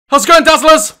How's it going,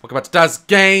 Dazzlers? Welcome back to Daz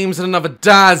Games and another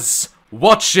Daz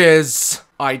Watches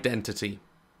identity.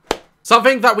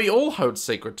 Something that we all hold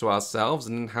sacred to ourselves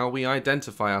and how we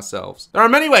identify ourselves. There are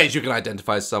many ways you can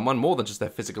identify someone more than just their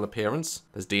physical appearance.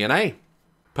 There's DNA,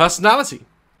 personality,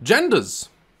 genders.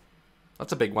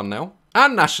 That's a big one now.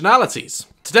 And nationalities.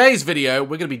 Today's video,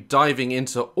 we're going to be diving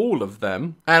into all of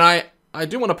them. And I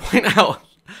do want to point out,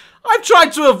 I've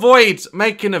tried to avoid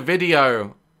making a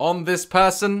video on this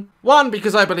person. One,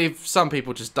 because I believe some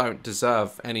people just don't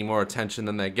deserve any more attention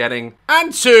than they're getting.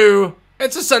 And two,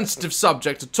 it's a sensitive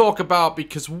subject to talk about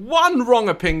because one wrong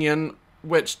opinion,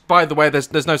 which, by the way,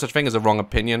 there's no such thing as a wrong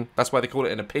opinion. That's why they call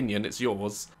it an opinion, it's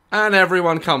yours. And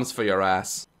everyone comes for your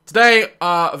ass. Today,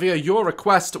 via your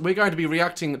request, we're going to be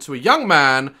reacting to a young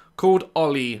man called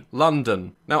Ollie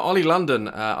London. Now, Ollie London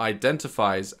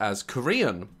identifies as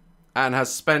Korean and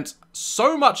has spent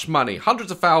so much money,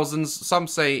 hundreds of thousands, some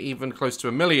say even close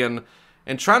to $1 million,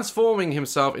 in transforming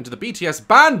himself into the BTS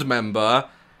band member,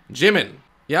 Jimin.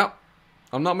 Yep,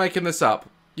 I'm not making this up.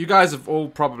 You guys have all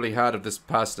probably heard of this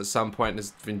person at some point.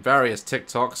 There's been various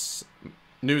TikToks,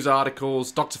 news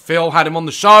articles. Dr. Phil had him on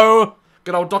the show.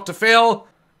 Good old Dr. Phil.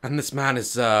 And this man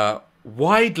is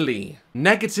widely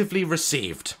negatively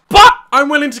received. But I'm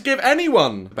willing to give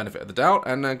anyone the benefit of the doubt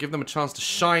and give them a chance to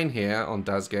shine here on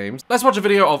Daz Games. Let's watch a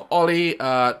video of Ollie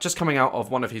just coming out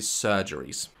of one of his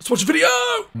surgeries. Let's watch a video!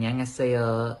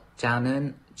 안녕하세요.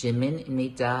 저는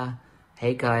지민입니다.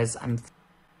 Hey guys, I'm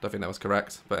Don't think that was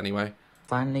correct, but anyway.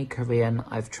 finally Korean.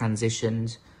 I've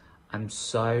transitioned. I'm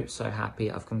so happy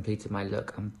I've completed my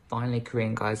look. I'm finally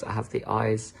Korean, guys. I have the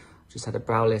eyes. Just had a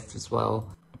brow lift as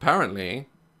well. Apparently,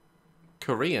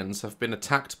 Koreans have been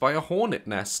attacked by a hornet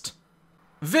nest.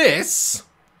 This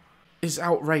is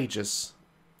outrageous.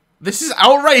 This is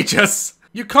outrageous!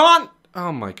 You can't...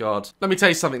 Oh my god. Let me tell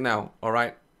you something now,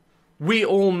 alright? We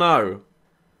all know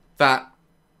that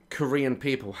Korean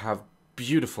people have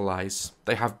beautiful eyes.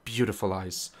 They have beautiful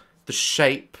eyes. The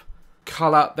shape,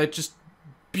 colour, they're just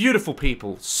beautiful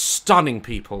people. Stunning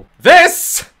people.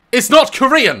 This is not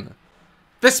Korean!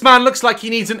 This man looks like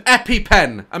he needs an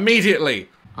EpiPen immediately.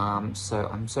 So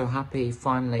I'm so happy.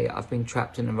 Finally, I've been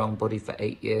trapped in the wrong body for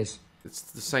 8 years. It's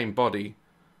the same body.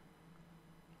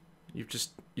 You've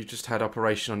just had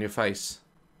operation on your face.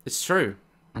 It's true.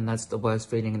 And that's the worst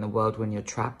feeling in the world, when you're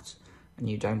trapped and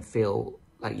you don't feel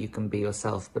like you can be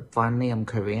yourself. But finally, I'm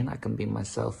Korean. I can be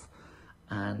myself.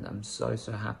 And I'm so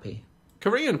happy.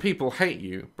 Korean people hate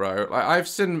you, bro. Like, I've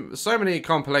seen so many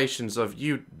compilations of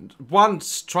you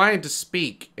once trying to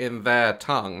speak in their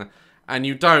tongue, and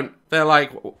you don't. They're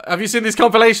like, have you seen these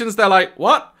compilations? They're like,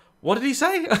 what? What did he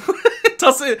say?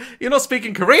 You're not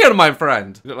speaking Korean, my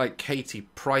friend. You look like Katie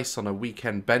Price on a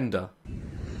weekend bender.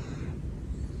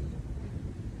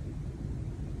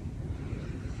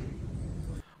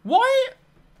 Why?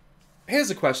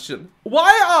 Here's a question.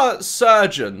 Why are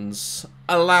surgeons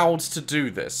allowed to do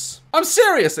this? I'm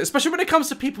serious, especially when it comes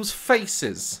to people's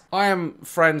faces. I am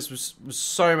friends with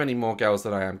so many more girls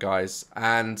than I am guys,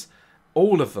 and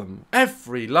all of them,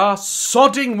 every last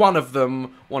sodding one of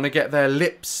them, want to get their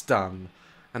lips done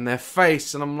and their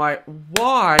face, and I'm like,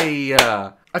 why?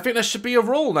 I think there should be a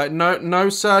rule that no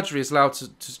surgery is allowed to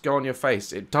go on your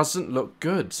face. It doesn't look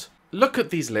good. Look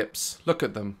at these lips. Look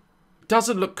at them.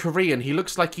 Doesn't look Korean. He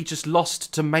looks like he just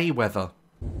lost to Mayweather.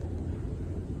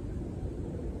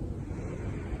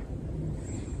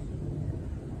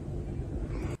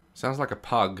 Sounds like a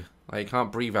pug. Like, he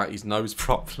can't breathe out his nose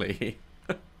properly.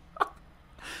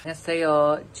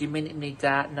 안녕하세요.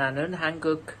 지민입니다. 나는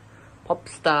한국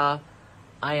popstar.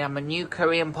 I am a new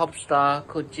Korean pop star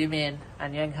called Jimin.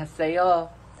 안녕하세요.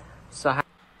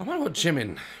 I wonder what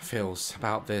Jimin feels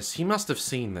about this. He must have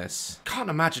seen this. Can't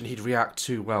imagine he'd react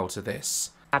too well to this.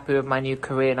 Happy with my new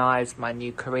Korean eyes, my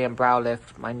new Korean brow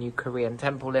lift, my new Korean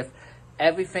temple lift.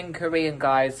 Everything Korean,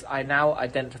 guys. I now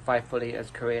identify fully as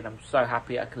Korean. I'm so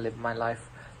happy I can live my life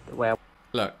the way I...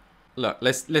 Look,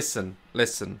 listen.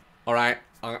 Alright?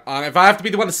 If I have to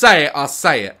be the one to say it, I'll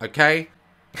say it, okay?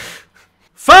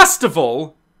 First of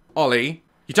all, Ollie,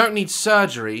 you don't need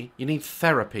surgery, you need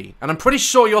therapy. And I'm pretty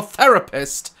sure your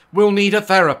therapist will need a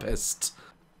therapist.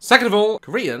 Second of all,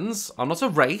 Koreans are not a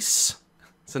race.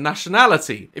 It's a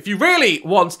nationality. If you really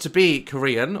want to be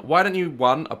Korean, why don't you,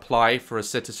 one, apply for a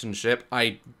citizenship?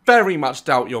 I very much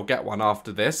doubt you'll get one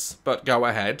after this, but go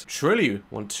ahead. Truly you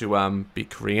want to be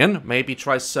Korean, maybe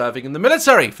try serving in the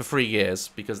military for 3 years,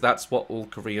 because that's what all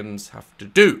Koreans have to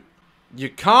do. You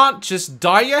can't just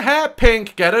dye your hair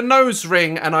pink, get a nose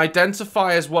ring, and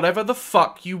identify as whatever the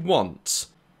fuck you want.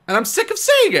 And I'm sick of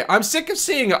seeing it. I'm sick of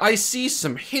seeing it. I see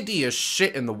some hideous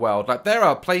shit in the world. Like, there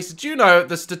are places... Do you know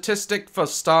the statistic for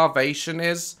starvation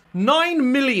is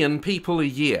 9 million people a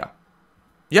year?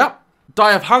 Yep.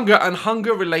 Die of hunger and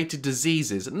hunger-related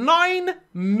diseases. 9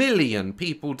 million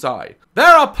people die.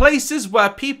 There are places where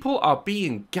people are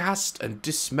being gassed and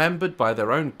dismembered by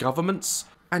their own governments.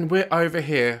 And we're over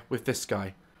here with this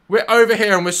guy. We're over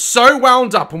here and we're so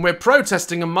wound up and we're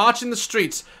protesting and marching the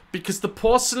streets because the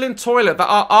porcelain toilet that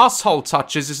our asshole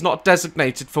touches is not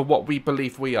designated for what we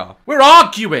believe we are. We're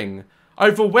arguing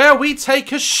over where we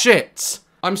take a shit.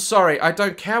 I'm sorry, I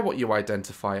don't care what you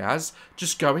identify as.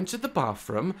 Just go into the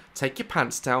bathroom, take your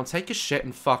pants down, take a shit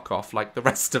and fuck off like the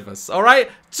rest of us, alright?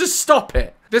 Just stop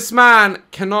it. This man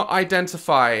cannot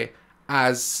identify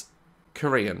as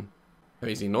Korean.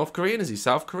 Is he North Korean? Is he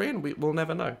South Korean? We'll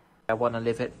never know. I want to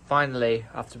live it. Finally,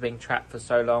 after being trapped for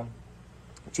so long.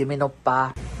 Jimin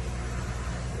oppa.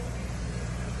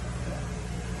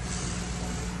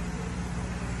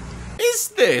 Is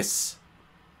this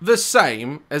the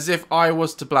same as if I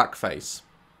was to blackface?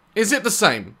 Is it the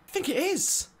same? I think it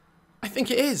is. I think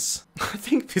it is. I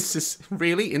think this is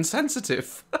really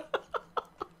insensitive.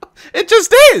 It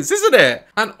just is, isn't it?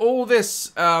 And all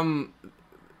this,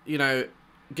 you know,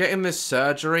 getting this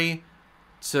surgery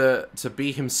to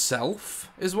be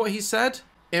himself is what he said.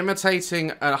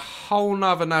 Imitating a whole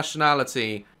nother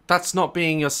nationality. That's not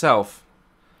being yourself.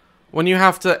 When you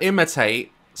have to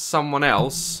imitate someone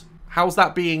else, how's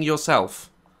that being yourself?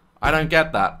 I don't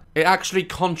get that. It actually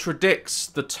contradicts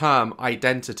the term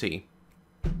identity.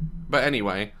 But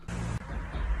anyway.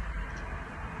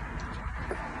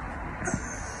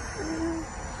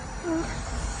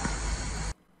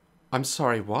 I'm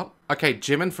sorry, what? Okay,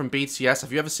 Jimin from BTS,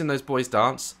 have you ever seen those boys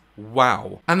dance?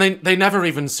 Wow. And they never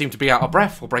even seem to be out of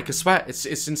breath or break a sweat.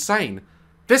 It's insane.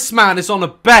 This man is on a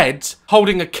bed,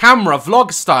 holding a camera,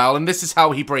 vlog style, and this is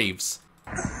how he breathes.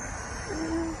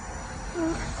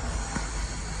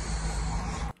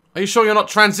 Are you sure you're not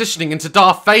transitioning into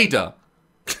Darth Vader?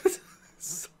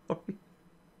 Sorry.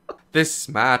 This is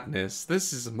madness.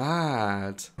 This is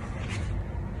mad.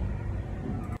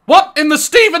 What in the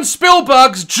Steven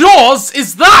Spielberg's Jaws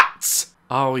is that?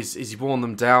 Oh, he's worn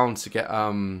them down to get,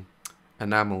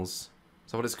 enamels.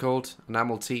 Is that what it's called?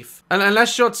 Enamel teeth. And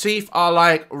unless your teeth are,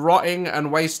 like, rotting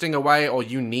and wasting away or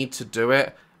you need to do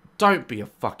it, don't be a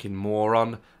fucking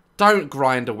moron. Don't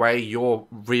grind away your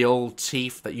real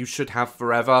teeth that you should have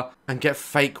forever and get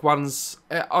fake ones.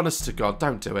 Honest to God,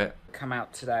 don't do it. Come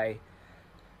out today.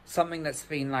 Something that's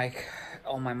been, like,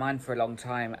 on my mind for a long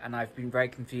time, and I've been very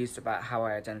confused about how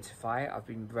I identify. I've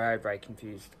been very, very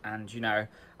confused. And, you know,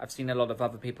 I've seen a lot of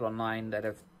other people online that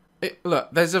have... Look,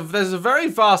 there's a very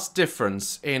vast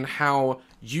difference in how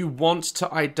you want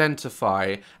to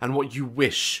identify and what you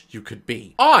wish you could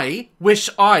be. I wish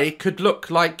I could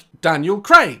look like Daniel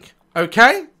Craig,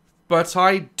 okay? But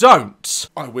I don't.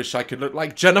 I wish I could look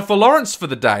like Jennifer Lawrence for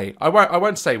the day. I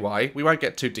won't say why. We won't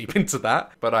get too deep into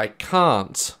that. But I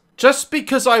can't. Just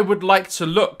because I would like to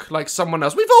look like someone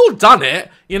else. We've all done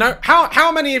it, you know?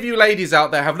 How many of you ladies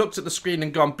out there have looked at the screen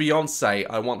and gone, Beyonce,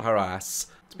 I want her ass?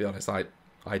 To be honest,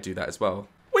 I do that as well.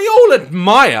 We all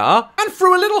admire, and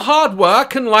through a little hard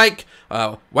work and like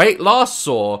weight loss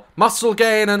or muscle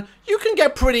gain, and you can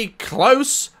get pretty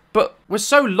close, but we're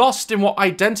so lost in what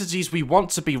identities we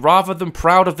want to be rather than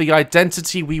proud of the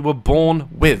identity we were born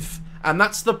with. And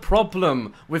that's the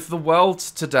problem with the world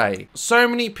today. So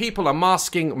many people are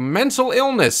masking mental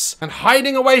illness and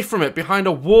hiding away from it behind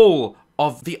a wall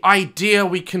of the idea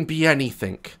we can be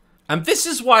anything. And this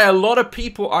is why a lot of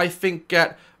people, I think,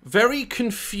 get very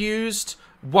confused,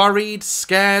 worried,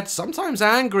 scared, sometimes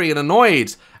angry and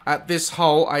annoyed at this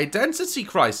whole identity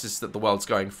crisis that the world's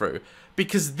going through.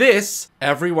 Because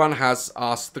everyone has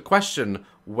asked the question,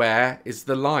 where is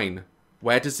the line?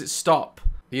 Where does it stop?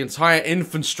 The entire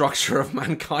infrastructure of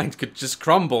mankind could just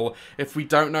crumble if we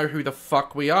don't know who the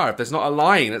fuck we are. If there's not a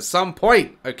line at some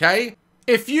point, okay?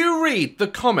 If you read the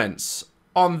comments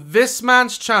on this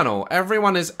man's channel,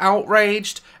 everyone is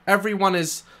outraged. Everyone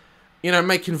is, you know,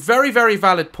 making very, very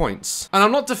valid points. And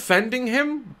I'm not defending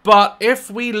him, but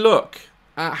if we look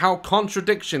at how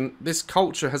contradiction this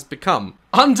culture has become,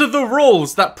 under the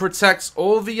rules that protects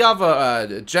all the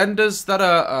other genders that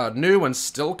are new and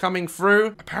still coming through,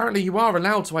 apparently you are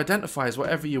allowed to identify as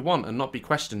whatever you want and not be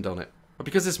questioned on it. But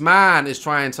because this man is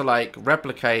trying to, like,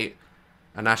 replicate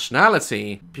a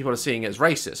nationality, people are seeing it as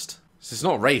racist. This is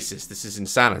not racist, this is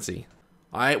insanity.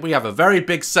 Alright, we have a very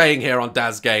big saying here on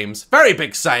Daz Games. Very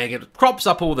big saying, it crops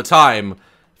up all the time.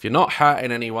 If you're not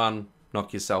hurting anyone,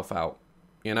 knock yourself out.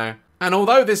 you know? And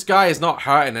although this guy is not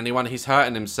hurting anyone, he's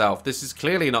hurting himself. This is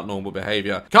clearly not normal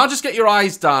behavior. Can't just get your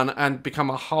eyes done and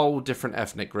become a whole different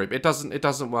ethnic group. It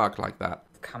doesn't work like that.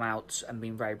 Come out and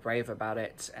been very brave about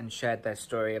it and shared their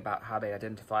story about how they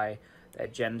identify, their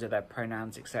gender, their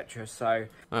pronouns, etc. So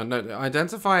no,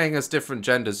 identifying as different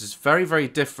genders is very, very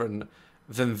different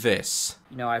than this.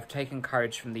 You know, I've taken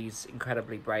courage from these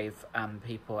incredibly brave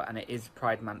people, and it is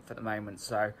Pride Month at the moment,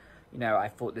 so you know, I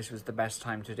thought this was the best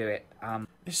time to do it.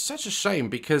 It's such a shame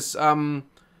because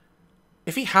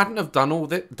if he hadn't have done all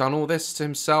this to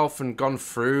himself and gone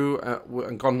through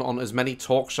and gone on as many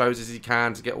talk shows as he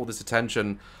can to get all this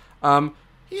attention,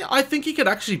 I think he could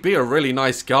actually be a really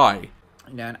nice guy.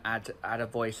 You know, and add a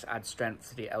voice, add strength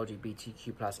to the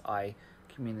LGBTQ+I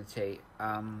community.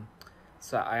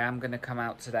 So I am going to come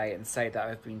out today and say that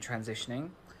I've been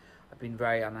transitioning. I've been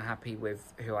very unhappy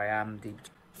with who I am deep.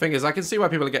 Thing is, I can see why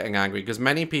people are getting angry, because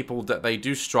many people, that they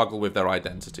do struggle with their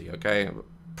identity, okay?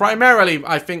 Primarily,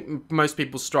 I think most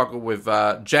people struggle with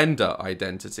gender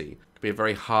identity. It can be a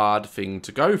very hard thing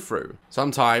to go through.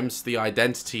 Sometimes the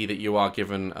identity that you are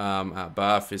given at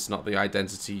birth is not the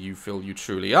identity you feel you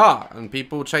truly are, and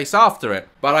people chase after it.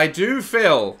 But I do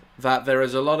feel that there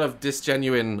is a lot of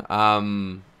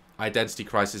disgenuine identity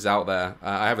crisis out there.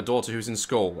 I have a daughter who's in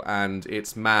school, and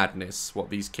it's madness what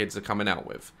these kids are coming out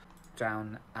with.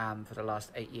 Down for the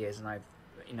last 8 years, and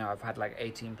I've had like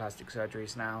 18 plastic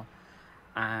surgeries now,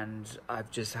 and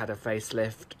I've just had a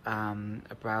facelift,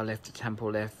 a brow lift, a temple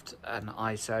lift, an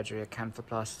eye surgery, a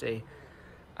canthoplasty,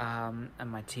 and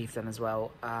my teeth then as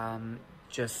well.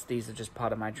 These are just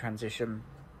part of my transition,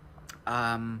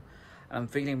 and I'm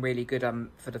feeling really good.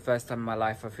 For the first time in my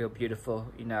life, I feel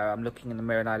beautiful. You know, I'm looking in the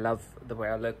mirror and I love the way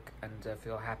I look and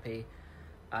feel happy.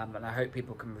 And I hope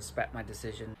people can respect my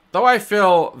decision. Though I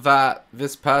feel that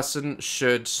this person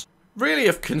should really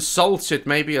have consulted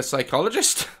maybe a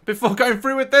psychologist before going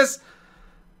through with this.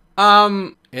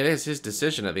 It is his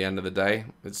decision at the end of the day.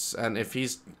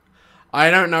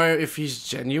 I don't know if he's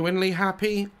genuinely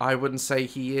happy. I wouldn't say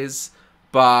he is.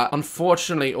 But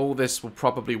unfortunately, all this will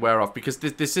probably wear off, because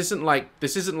this isn't like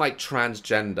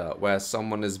transgender, where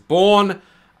someone is born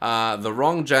the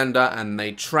wrong gender and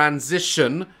they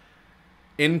transition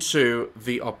into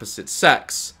the opposite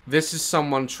sex. This is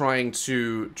someone trying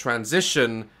to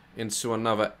transition into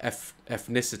another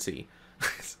ethnicity.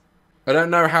 I don't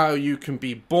know how you can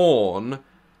be born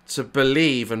to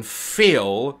believe and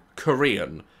feel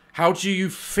Korean. How do you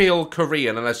feel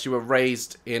Korean unless you were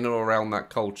raised in or around that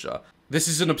culture? This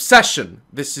is an obsession.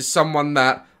 This is someone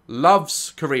that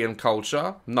loves Korean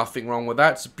culture. Nothing wrong with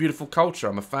that. It's a beautiful culture.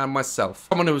 I'm a fan myself.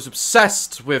 Someone who was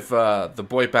obsessed with the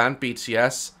boy band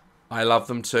BTS. I love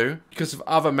them too. Because of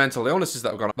other mental illnesses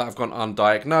that have gone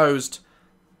undiagnosed,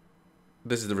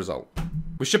 this is the result.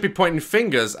 We should be pointing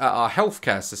fingers at our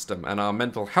healthcare system and our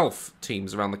mental health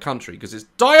teams around the country, because it's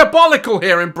diabolical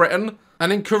here in Britain.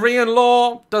 And in Korean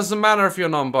law, doesn't matter if you're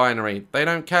non-binary. They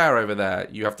don't care over there.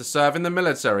 You have to serve in the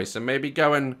military, so maybe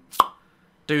go and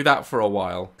do that for a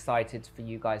while. Excited for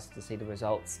you guys to see the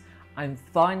results. I'm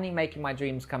finally making my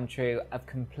dreams come true of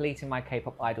completing my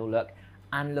K-pop idol look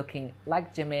and looking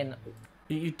like Jimin.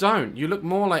 You don't. You look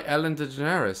more like Ellen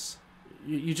DeGeneres.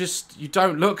 You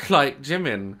don't look like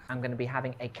Jimin. I'm going to be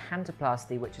having a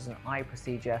canthoplasty, which is an eye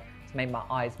procedure to make my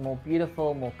eyes more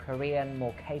beautiful, more Korean,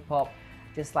 more K-pop,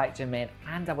 just like Jimin.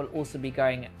 And I will also be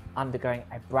undergoing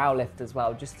a brow lift as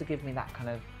well, just to give me that kind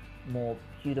of more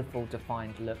beautiful,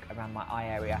 defined look around my eye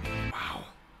area. Wow.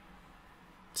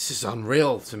 This is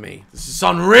unreal to me. This is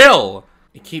unreal!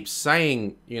 He keeps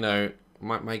saying, you know,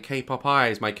 my K-pop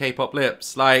eyes, my K-pop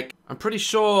lips. Like, I'm pretty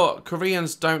sure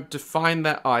Koreans don't define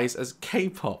their eyes as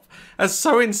K-pop. That's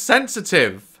so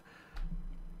insensitive.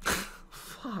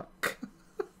 Fuck.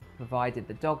 Provided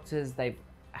the doctors,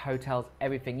 hotels,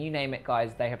 everything, you name it,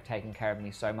 guys, they have taken care of me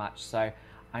so much. So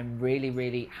I'm really,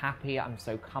 really happy. I'm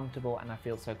so comfortable and I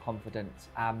feel so confident.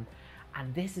 And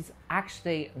this is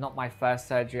actually not my first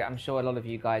surgery. I'm sure a lot of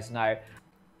you guys know.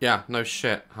 Yeah, no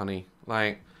shit, honey.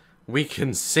 Like, we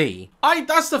can see.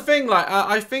 That's the thing, like,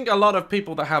 I think a lot of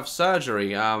people that have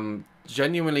surgery,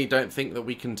 genuinely don't think that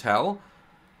we can tell.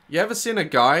 You ever seen a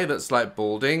guy that's, like,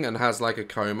 balding and has, like, a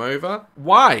comb over?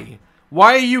 Why?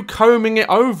 Why are you combing it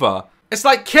over? It's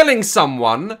like killing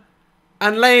someone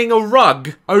and laying a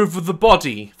rug over the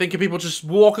body, thinking people just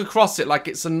walk across it like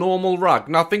it's a normal rug.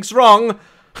 Nothing's wrong.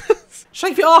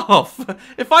 Shave it off.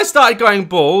 If I started going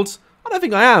bald, I don't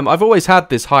think I am. I've always had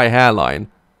this high hairline.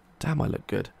 Damn, I look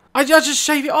good. I just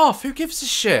shave it off. Who gives a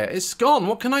shit? It's gone.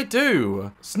 What can I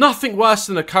do? It's nothing worse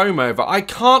than a comb over. I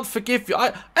can't forgive you.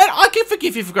 I can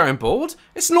forgive you for going bald.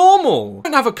 It's normal. I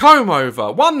don't have a comb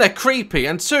over. One, they're creepy.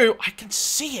 And two, I can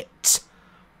see it.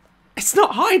 It's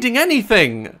not hiding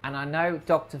anything. And I know,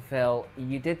 Dr. Phil,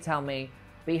 you did tell me,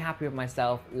 be happy with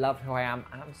myself, love who I am.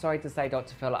 And I'm sorry to say,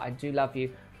 Dr. Phil, I do love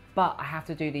you. But I have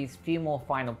to do these few more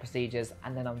final procedures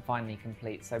and then I'm finally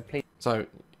complete. So please. So,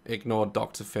 ignore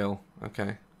Dr. Phil.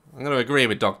 Okay. I'm going to agree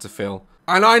with Dr. Phil.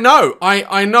 And I know,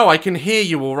 I can hear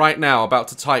you all right now about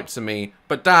to type to me.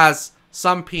 But Daz,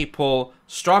 some people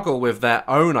struggle with their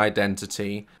own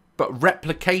identity, but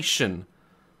replication.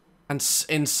 And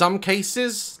in some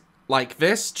cases, like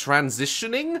this,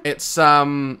 transitioning,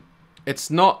 it's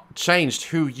not changed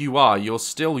who you are. You're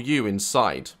still you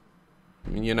inside.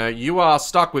 You know, you are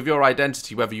stuck with your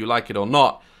identity whether you like it or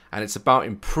not. And it's about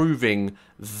improving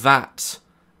that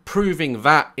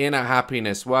inner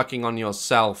happiness, working on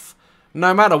yourself,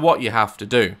 no matter what you have to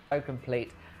do. So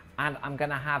complete, and I'm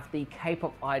gonna have the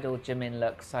K-pop idol Jimin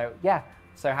look. So yeah,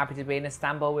 so happy to be in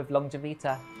Istanbul with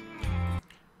Longevita.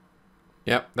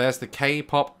 Yep, there's the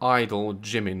K-pop idol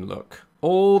Jimin look.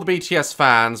 All the BTS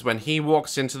fans, when he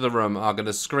walks into the room, are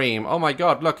gonna scream, "Oh my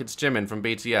god, look, it's Jimin from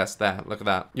BTS there, look at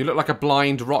that. You look like a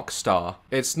blind rock star."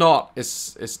 It's not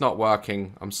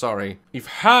working, I'm sorry. You've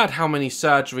heard how many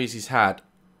surgeries he's had.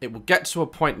 It will get to a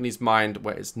point in his mind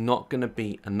where it's not gonna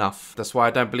be enough. That's why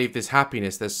I don't believe there's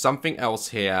happiness. There's something else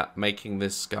here making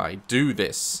this guy do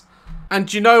this.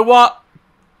 And you know what?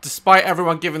 Despite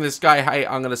everyone giving this guy hate,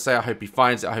 I'm gonna say I hope he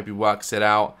finds it, I hope he works it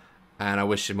out. And I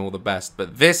wish him all the best.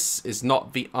 But this is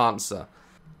not the answer.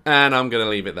 And I'm going to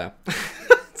leave it there.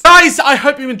 Guys, I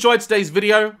hope you enjoyed today's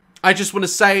video. I just want to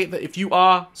say that if you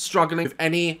are struggling with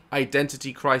any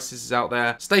identity crises out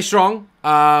there, stay strong.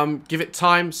 Give it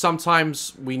time.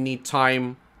 Sometimes we need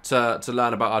time to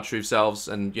learn about our true selves.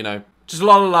 And, you know, just a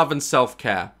lot of love and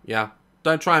self-care. Yeah?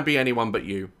 Don't try and be anyone but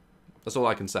you. That's all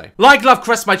I can say. Like, love,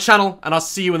 crest my channel. And I'll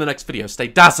see you in the next video. Stay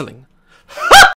dazzling.